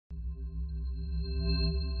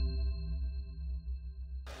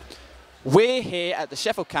We're here at the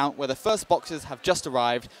Sheffield count where the first boxes have just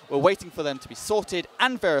arrived. We're waiting for them to be sorted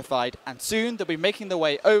and verified, and soon they'll be making their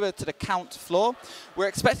way over to the count floor. We're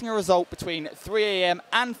expecting a result between 3 AM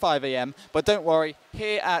and 5 AM, but don't worry,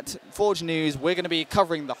 here at Forge News we're going to be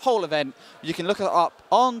covering the whole event. You can look it up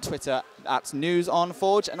on Twitter at News on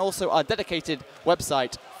Forge, and also our dedicated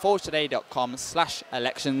website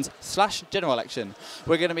forgetoday.com/elections/general election.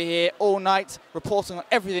 We're going to be here all night reporting on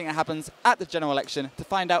everything that happens at the general election to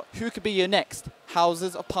find out who could be your next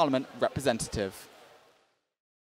Houses of Parliament representative.